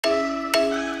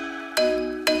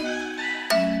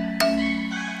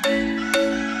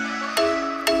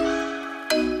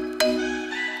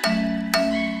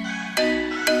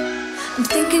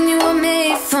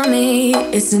on me.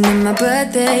 Isn't it my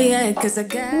birthday yet? 'Cause I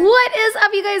got... What is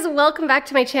up, you guys? Welcome back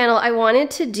to my channel. I wanted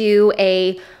to do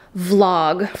a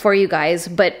vlog for you guys,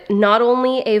 but not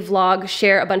only a vlog,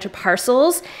 share a bunch of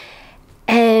parcels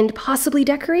and possibly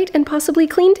decorate and possibly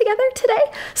clean together today.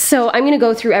 So I'm gonna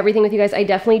go through everything with you guys. I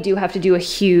definitely do have to do a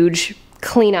huge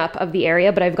cleanup of the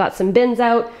area, but I've got some bins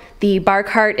out. The bar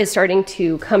cart is starting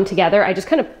to come together. I just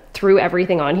kind of threw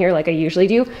everything on here like I usually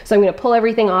do. So I'm gonna pull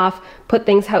everything off, put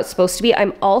things how it's supposed to be.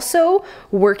 I'm also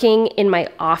working in my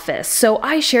office. So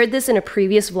I shared this in a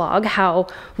previous vlog, how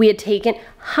we had taken,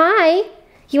 hi,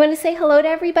 you wanna say hello to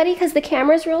everybody because the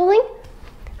camera's rolling?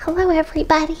 Hello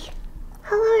everybody.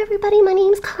 Hello everybody, my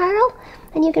name's Carl,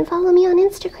 and you can follow me on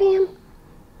Instagram.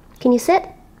 Can you sit?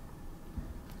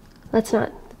 Let's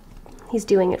not, he's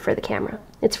doing it for the camera.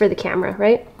 It's for the camera,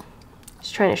 right?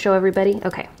 Just trying to show everybody.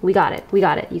 Okay, we got it, we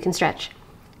got it. You can stretch.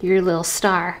 You're a little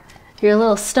star. You're a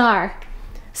little star.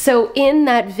 So in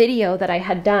that video that I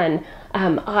had done,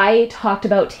 I talked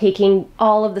about taking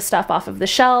all of the stuff off of the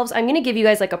shelves. I'm gonna give you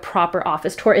guys like a proper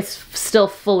office tour. It's still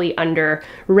fully under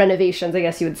renovations, I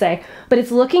guess you would say, but it's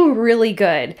looking really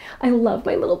good. I love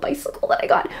my little bicycle that I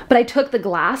got, but I took the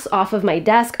glass off of my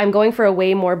desk. I'm going for a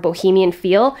way more bohemian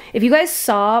feel. If you guys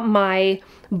saw my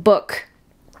book,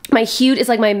 my huge is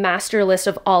like my master list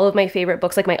of all of my favorite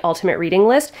books, like my ultimate reading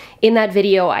list. In that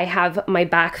video, I have my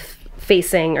back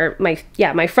facing, or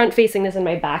my front facing this and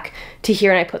my back to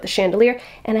here, and I put the chandelier,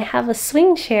 and I have a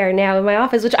swing chair now in my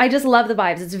office, which I just love the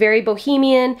vibes. It's very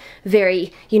bohemian,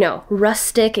 very, you know,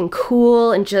 rustic and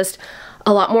cool, and just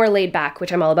a lot more laid back,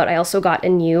 which I'm all about. I also got a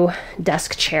new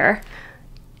desk chair.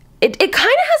 It kind of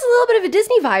has a little bit of a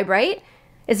Disney vibe, right?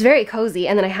 It's very cozy,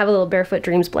 and then I have a little Barefoot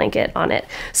Dreams blanket on it.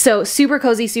 So super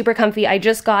cozy, super comfy. I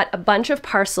just got a bunch of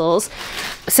parcels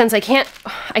since I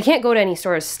can't go to any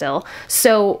stores still.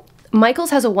 So Michael's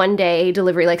has a one-day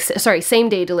delivery, like, sorry,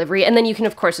 same-day delivery, and then you can,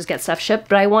 of course, just get stuff shipped,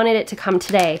 but I wanted it to come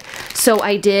today. So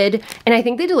I did, and I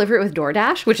think they deliver it with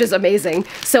DoorDash, which is amazing.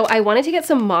 So I wanted to get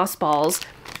some moss balls.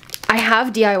 I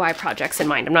have DIY projects in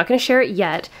mind. I'm not gonna share it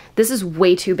yet. This is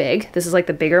way too big. This is like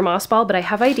the bigger moss ball, but I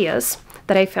have ideas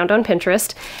that I found on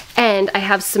Pinterest, and I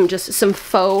have just some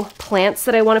faux plants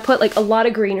that I wanna put, like a lot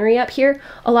of greenery up here.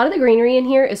 A lot of the greenery in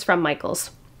here is from Michael's.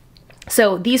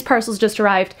 So these parcels just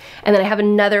arrived, and then I have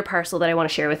another parcel that I want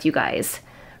to share with you guys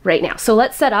right now. So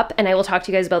let's set up, and I will talk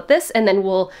to you guys about this, and then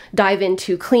we'll dive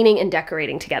into cleaning and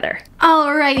decorating together.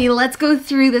 Alrighty, let's go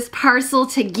through this parcel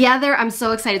together. I'm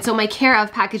so excited. So my Care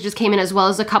Of package just came in, as well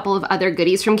as a couple of other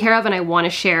goodies from Care Of, and I want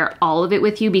to share all of it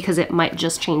with you because it might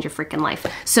just change your freaking life.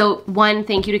 So one,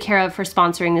 thank you to Care Of for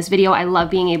sponsoring this video. I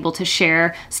love being able to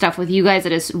share stuff with you guys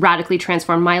that has radically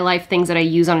transformed my life, things that I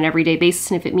use on an everyday basis,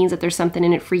 and if it means that there's something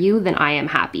in it for you, then I am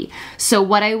happy. So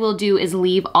what I will do is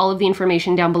leave all of the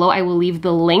information down below. I will leave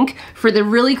the link for the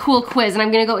really cool quiz, and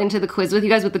I'm gonna go into the quiz with you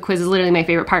guys, but the quiz is literally my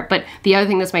favorite part. But the other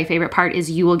thing that's my favorite part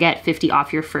is you will get 50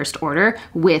 off your first order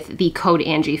with the code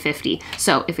Angie50.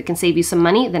 So if it can save you some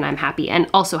money, then I'm happy, and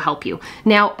also help you.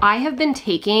 Now, I have been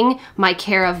taking my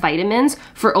Care Of vitamins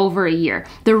for over a year.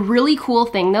 The really cool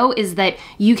thing though is that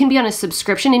you can be on a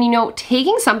subscription, and you know,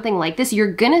 taking something like this,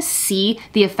 you're gonna see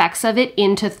the effects of it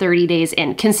into 30 days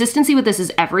in. Consistency with this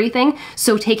is everything.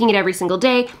 So taking it every single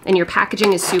day, and your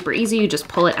packaging is super easy. You just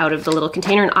pull it out of the little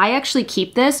container, and I actually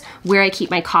keep this where I keep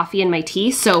my coffee and my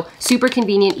tea. So super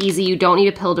convenient, easy. You don't need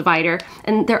a pill divider,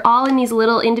 and they're all in these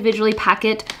little individually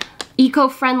packet,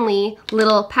 eco-friendly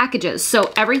little packages.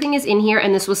 So everything is in here,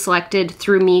 and this was selected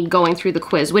through me going through the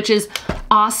quiz, which is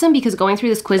awesome because going through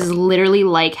this quiz is literally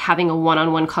like having a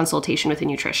one-on-one consultation with a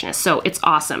nutritionist. So it's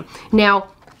awesome. Now,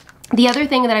 the other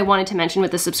thing that I wanted to mention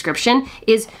with the subscription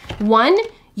is, one,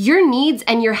 your needs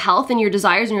and your health and your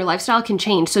desires and your lifestyle can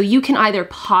change. So you can either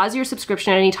pause your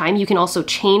subscription at any time. You can also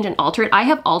change and alter it. I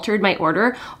have altered my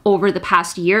order over the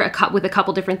past year with a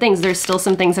couple different things. There's still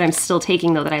some things that I'm still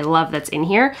taking though that I love that's in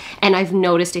here, and I've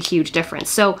noticed a huge difference.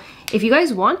 So if you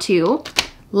guys want to,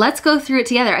 let's go through it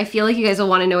together. I feel like you guys will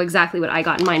want to know exactly what I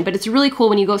got in mind, but it's really cool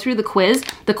when you go through the quiz,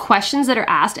 the questions that are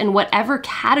asked, and whatever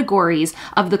categories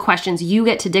of the questions, you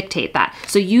get to dictate that.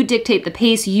 So you dictate the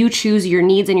pace, you choose your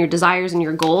needs and your desires and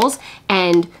your goals,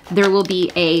 and there will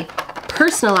be a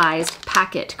personalized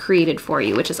packet created for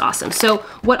you, which is awesome. So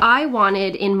what I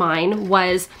wanted in mind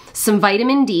was some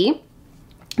vitamin D.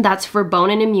 That's for bone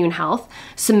and immune health.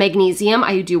 Some magnesium,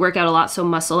 I do work out a lot, so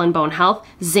muscle and bone health.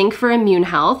 Zinc for immune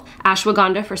health.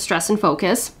 Ashwagandha for stress and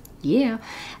focus. Yeah.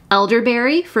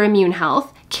 Elderberry for immune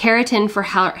health. Keratin for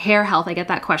hair health. I get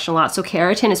that question a lot. So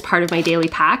keratin is part of my daily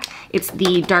pack. It's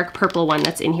the dark purple one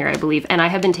that's in here, I believe, and I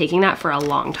have been taking that for a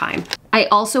long time. I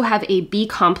also have a B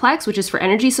complex, which is for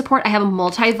energy support. I have a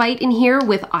multivite in here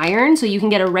with iron, so you can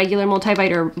get a regular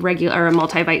multivite or a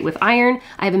multivite with iron.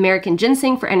 I have American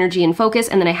ginseng for energy and focus,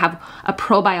 and then I have a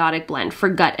probiotic blend for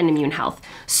gut and immune health.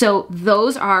 So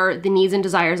those are the needs and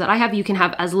desires that I have. You can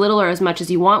have as little or as much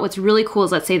as you want. What's really cool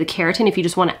is, let's say the keratin, if you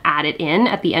just want to add it in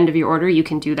at the end of your order, you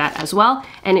can do that as well.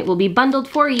 And it will be bundled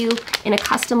for you in a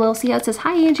custom little, see how it says,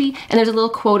 "Hi Angie," and there's a little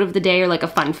quote of the day or like a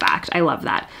fun fact. I love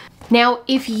that. Now,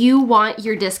 if you want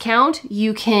your discount,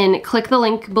 you can click the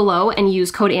link below and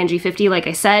use code Angie50, like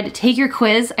I said. Take your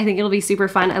quiz. I think it'll be super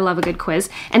fun. I love a good quiz.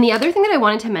 And the other thing that I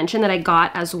wanted to mention that I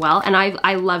got as well, and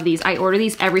I love these. I order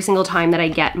these every single time that I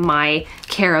get my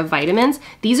Care of vitamins.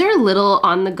 These are little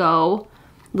on-the-go,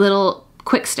 little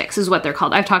quick sticks is what they're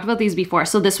called. I've talked about these before.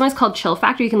 So this one's called Chill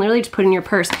Factor. You can literally just put it in your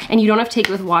purse and you don't have to take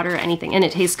it with water or anything, and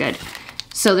it tastes good.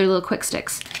 So they're little quick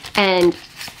sticks. And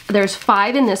there's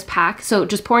 5 in this pack, so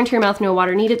just pour into your mouth, no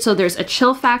water needed. So there's a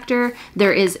chill factor,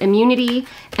 there is immunity,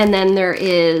 and then there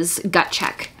is gut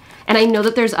check. And I know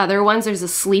that there's other ones. There's a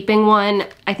sleeping one,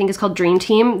 I think it's called Dream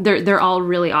Team. They're all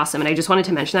really awesome, and I just wanted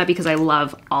to mention that because I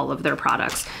love all of their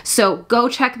products. So go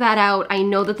check that out. I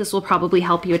know that this will probably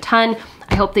help you a ton.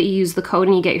 I hope that you use the code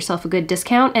and you get yourself a good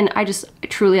discount, and I just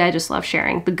love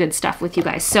sharing the good stuff with you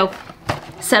guys. So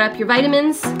set up your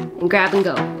vitamins and grab and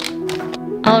go.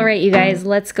 All right, you guys,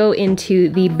 let's go into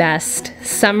the best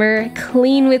summer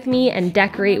clean with me and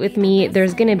decorate with me.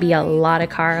 There's gonna be a lot of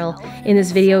Carl in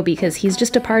this video because he's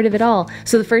just a part of it all.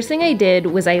 So the first thing I did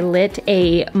was I lit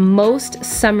a most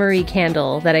summery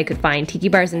candle that I could find, tiki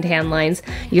bars and tan lines.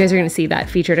 You guys are gonna see that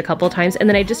featured a couple of times. And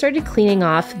then I just started cleaning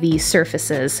off the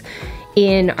surfaces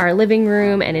in our living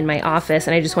room and in my office,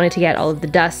 and I just wanted to get all of the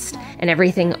dust and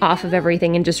everything off of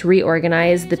everything and just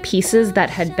reorganize the pieces that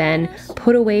had been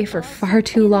put away for far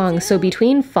too long. So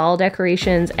between fall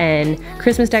decorations and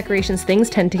Christmas decorations, things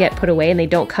tend to get put away and they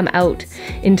don't come out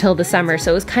until the summer.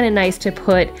 So it was kind of nice to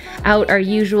put out our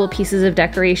usual pieces of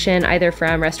decoration, either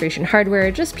from Restoration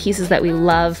Hardware, just pieces that we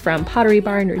love from Pottery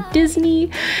Barn or Disney,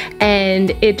 and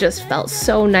it just felt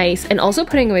so nice. And also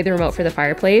putting away the remote for the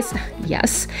fireplace,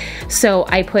 yes. So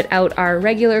I put out our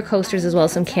regular coasters as well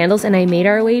as some candles, and I made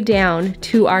our way down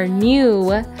to our new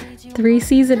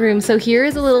 3-season room. So here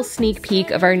is a little sneak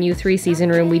peek of our new 3-season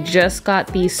room. We just got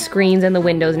these screens and the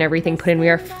windows and everything put in. We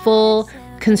are full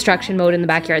construction mode in the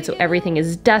backyard, so everything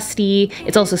is dusty.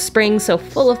 It's also spring, so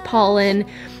full of pollen.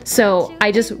 So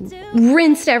I just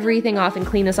rinsed everything off and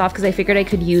cleaned this off because I figured I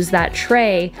could use that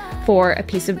tray for a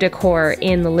piece of decor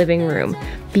in the living room,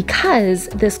 because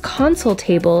this console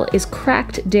table is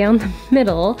cracked down the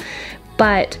middle,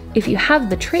 but if you have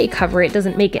the tray cover, it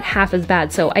doesn't make it half as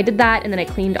bad. So I did that, and then I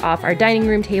cleaned off our dining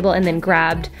room table and then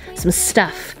grabbed some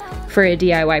stuff for a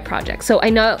DIY project. So I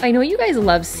know you guys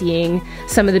love seeing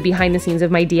some of the behind the scenes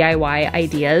of my DIY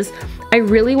ideas. I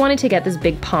really wanted to get this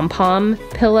big pom-pom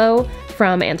pillow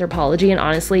from Anthropologie, and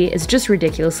honestly, it's just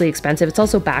ridiculously expensive. It's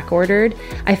also back ordered.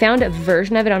 I found a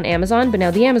version of it on Amazon, but now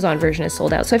the Amazon version is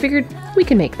sold out. So I figured we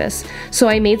can make this. So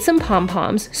I made some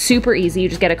pom-poms, super easy. You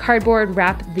just get a cardboard,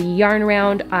 wrap the yarn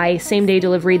around. I same day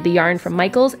deliveried the yarn from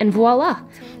Michael's, and voila,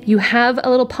 you have a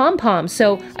little pom-pom.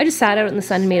 So I just sat out in the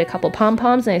sun and made a couple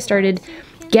pom-poms, and I started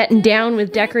getting down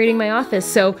with decorating my office.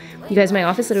 So you guys, my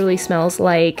office literally smells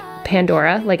like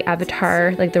Pandora, like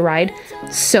Avatar, like the ride.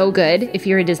 So good. If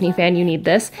you're a Disney fan, you need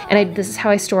this. And this is how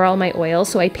I store all my oil.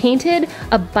 So I painted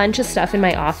a bunch of stuff in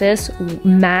my office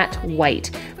matte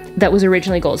white that was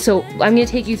originally gold. So I'm going to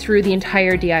take you through the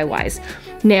entire DIYs.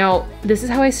 Now, this is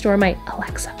how I store my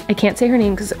Alexa. I can't say her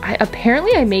name because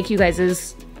apparently I make you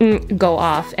guys' go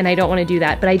off, and I don't want to do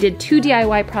that. But I did 2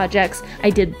 DIY projects. I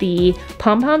did the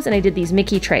pom-poms and I did these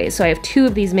Mickey trays. So I have 2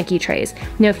 of these Mickey trays.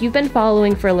 Now, if you've been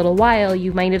following for a little while,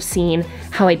 you might have seen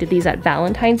how I did these at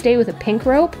Valentine's Day with a pink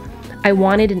rope. I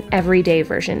wanted an everyday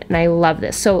version, and I love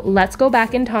this. So let's go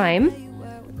back in time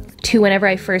to whenever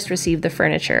I first received the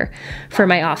furniture for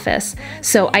my office.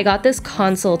 So I got this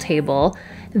console table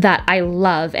that I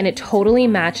love, and it totally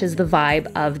matches the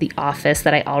vibe of the office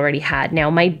that I already had. Now,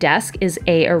 my desk is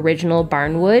a original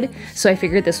barnwood, so I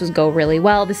figured this would go really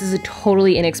well. This is a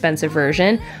totally inexpensive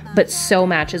version, but so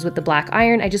matches with the black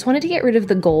iron. I just wanted to get rid of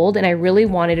the gold, and I really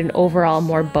wanted an overall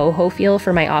more boho feel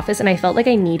for my office, and I felt like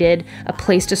I needed a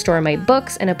place to store my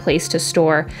books and a place to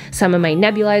store some of my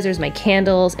nebulizers, my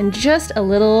candles, and just a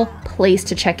little place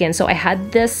to check in. So I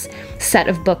had this set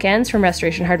of bookends from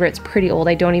Restoration Hardware. It's pretty old.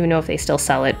 I don't even know if they still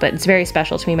sell it, but it's very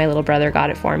special to me. My little brother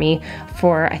got it for me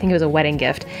for, I think it was a wedding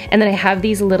gift. And then I have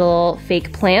these little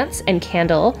fake plants and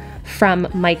candle from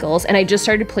Michael's, and I just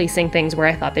started placing things where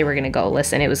I thought they were gonna go.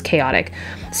 Listen, it was chaotic.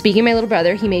 Speaking of my little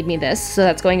brother, he made me this, so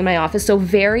that's going in my office. So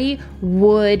very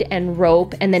wood and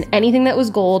rope, and then anything that was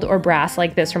gold or brass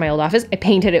like this from my old office, I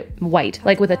painted it white,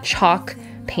 like with a chalk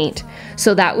paint.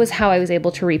 So that was how I was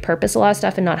able to repurpose a lot of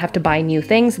stuff and not have to buy new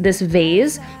things. This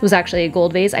vase was actually a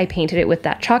gold vase. I painted it with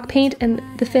that chalk paint, and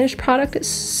the finished product is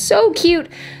so cute.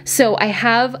 So I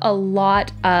have a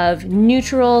lot of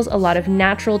neutrals, a lot of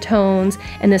natural tones,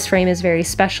 and this frame is very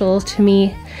special to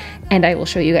me. And I will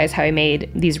show you guys how I made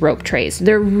these rope trays.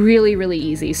 They're really, really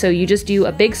easy. So you just do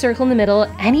a big circle in the middle.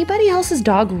 Anybody else's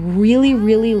dog really,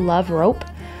 really love rope?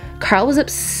 Carl was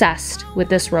obsessed with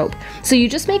this rope. So you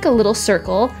just make a little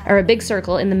circle or a big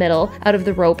circle in the middle out of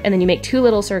the rope, and then you make two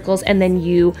little circles, and then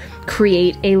you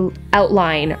create a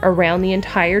outline around the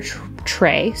entire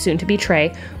tray, soon to be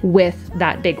tray, with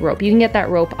that big rope. You can get that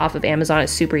rope off of Amazon.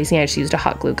 It's super easy. I just used a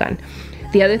hot glue gun.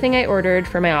 The other thing I ordered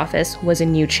for my office was a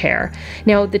new chair.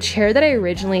 Now, the chair that I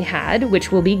originally had,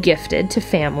 which will be gifted to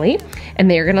family, and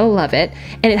they're gonna love it,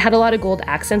 and it had a lot of gold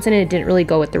accents in it, it didn't really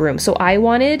go with the room. So I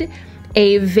wanted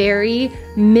a very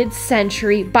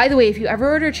mid-century, by the way, if you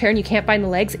ever order a chair and you can't find the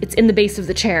legs, it's in the base of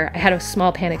the chair. I had a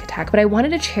small panic attack, but I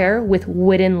wanted a chair with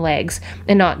wooden legs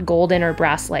and not golden or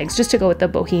brass legs, just to go with the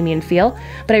bohemian feel.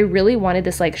 But I really wanted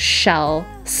this like shell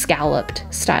scalloped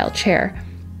style chair.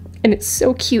 And it's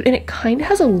so cute, and it kind of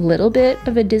has a little bit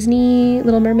of a Disney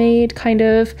Little Mermaid kind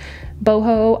of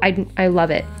boho. I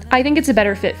love it. I think it's a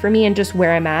better fit for me and just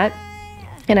where I'm at.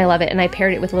 And I love it. And I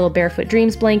paired it with a little Barefoot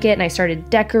Dreams blanket, and I started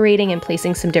decorating and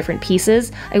placing some different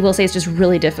pieces. I will say it's just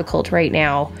really difficult right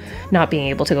now not being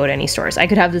able to go to any stores. I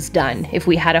could have this done. If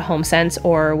we had a HomeSense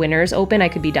or Winners open, I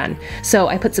could be done. So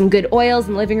I put some good oils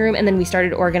in the living room, and then we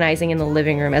started organizing in the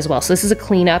living room as well. So this is a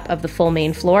cleanup of the full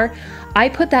main floor. I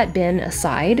put that bin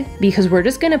aside because we're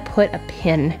just gonna put a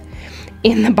pin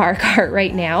in the bar cart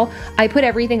right now. I put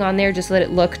everything on there just so that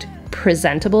it looked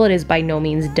presentable. It is by no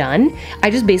means done.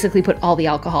 I just basically put all the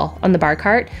alcohol on the bar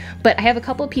cart, but I have a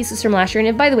couple of pieces from last year.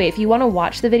 And by the way, if you want to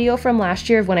watch the video from last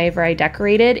year of whenever I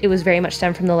decorated, it was very much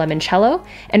stemmed from the limoncello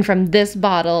and from this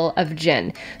bottle of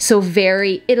gin. So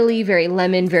very Italy, very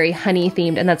lemon, very honey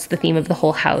themed, and that's the theme of the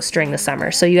whole house during the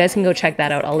summer. So you guys can go check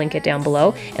that out. I'll link it down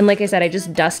below. And like I said, I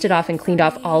just dusted off and cleaned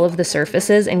off all of the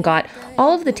surfaces and got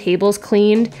all of the tables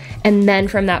cleaned. And then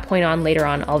from that point on, later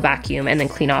on, I'll vacuum and then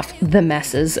clean off the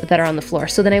messes that are on the floor.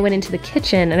 So then I went into the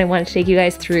kitchen and I wanted to take you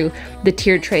guys through the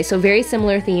tiered tray. So very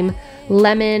similar theme,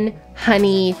 lemon,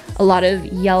 honey, a lot of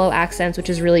yellow accents, which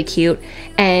is really cute.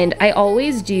 And I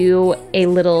always do a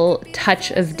little touch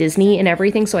of Disney in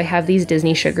everything. So I have these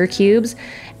Disney sugar cubes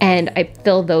and I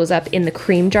fill those up in the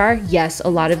cream jar. Yes, a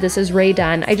lot of this is Rae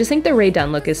Dunn. I just think the Rae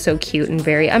Dunn look is so cute and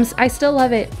very, I still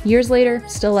love it. Years later,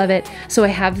 still love it. So I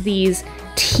have these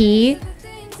tea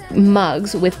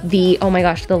mugs with the, oh my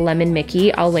gosh, the lemon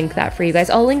Mickey. I'll link that for you guys.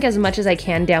 I'll link as much as I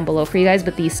can down below for you guys,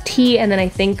 but these tea, and then I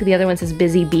think the other one says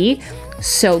Busy Bee.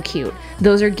 So cute.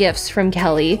 Those are gifts from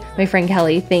Kelly, my friend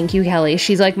Kelly. Thank you, Kelly.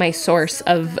 She's like my source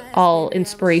of all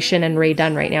inspiration and Rae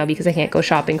Dunn right now because I can't go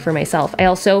shopping for myself. I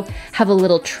also have a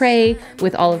little tray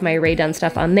with all of my Rae Dunn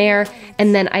stuff on there.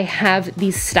 And then I have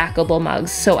these stackable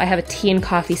mugs. So I have a tea and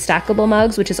coffee stackable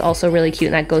mugs, which is also really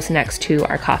cute. And that goes next to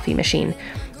our coffee machine.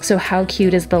 So how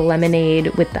cute is the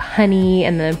lemonade with the honey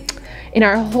and in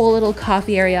our whole little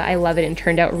coffee area. I love it and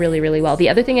turned out really, really well. The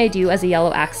other thing I do as a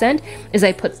yellow accent is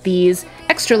I put these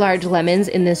extra large lemons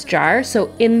in this jar.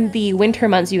 So in the winter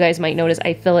months, you guys might notice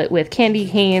I fill it with candy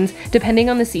canes. Depending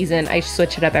on the season, I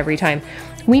switch it up every time.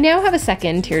 We now have a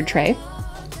second tiered tray.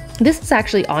 This is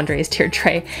actually Andre's tiered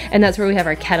tray, and that's where we have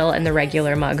our kettle and the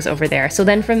regular mugs over there. So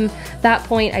then from that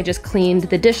point, I just cleaned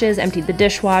the dishes, emptied the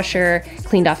dishwasher,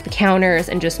 cleaned off the counters,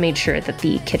 and just made sure that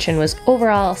the kitchen was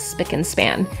overall spick and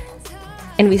span.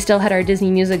 And we still had our Disney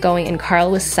music going, and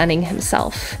Carl was sunning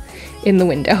himself in the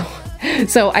window.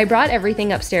 So I brought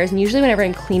everything upstairs, and usually whenever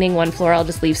I'm cleaning one floor, I'll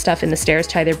just leave stuff in the stairs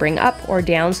to either bring up or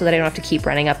down so that I don't have to keep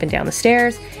running up and down the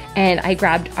stairs. And I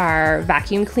grabbed our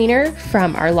vacuum cleaner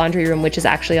from our laundry room, which is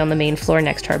actually on the main floor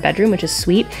next to our bedroom, which is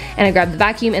sweet. And I grabbed the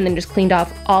vacuum and then just cleaned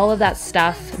off all of that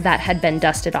stuff that had been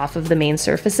dusted off of the main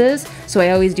surfaces. So I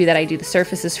always do that. I do the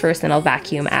surfaces first, then I'll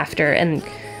vacuum after. And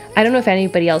I don't know if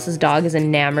anybody else's dog is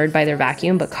enamored by their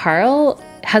vacuum, but Carl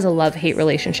has a love-hate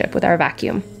relationship with our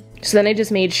vacuum. So then I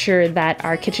just made sure that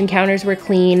our kitchen counters were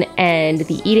clean and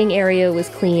the eating area was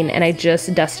clean, and I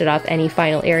just dusted off any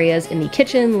final areas in the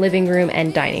kitchen, living room,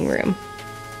 and dining room.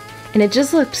 And it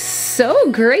just looked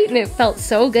so great and it felt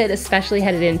so good, especially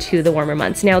headed into the warmer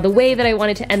months. Now, the way that I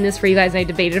wanted to end this for you guys, and I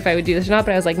debated if I would do this or not,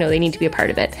 but I was like, no, they need to be a part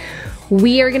of it,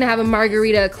 we are gonna have a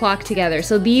margarita o'clock together.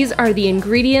 So these are the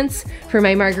ingredients for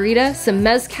my margarita: some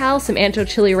mezcal, some ancho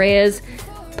chili reyes,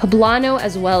 poblano,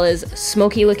 as well as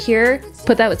smoky liqueur.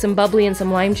 Put that with some bubbly and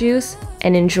some lime juice,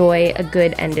 and enjoy a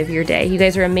good end of your day. You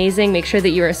guys are amazing. Make sure that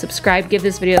you are subscribed. Give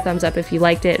this video a thumbs up if you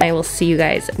liked it, and I will see you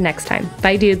guys next time.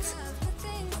 Bye, dudes.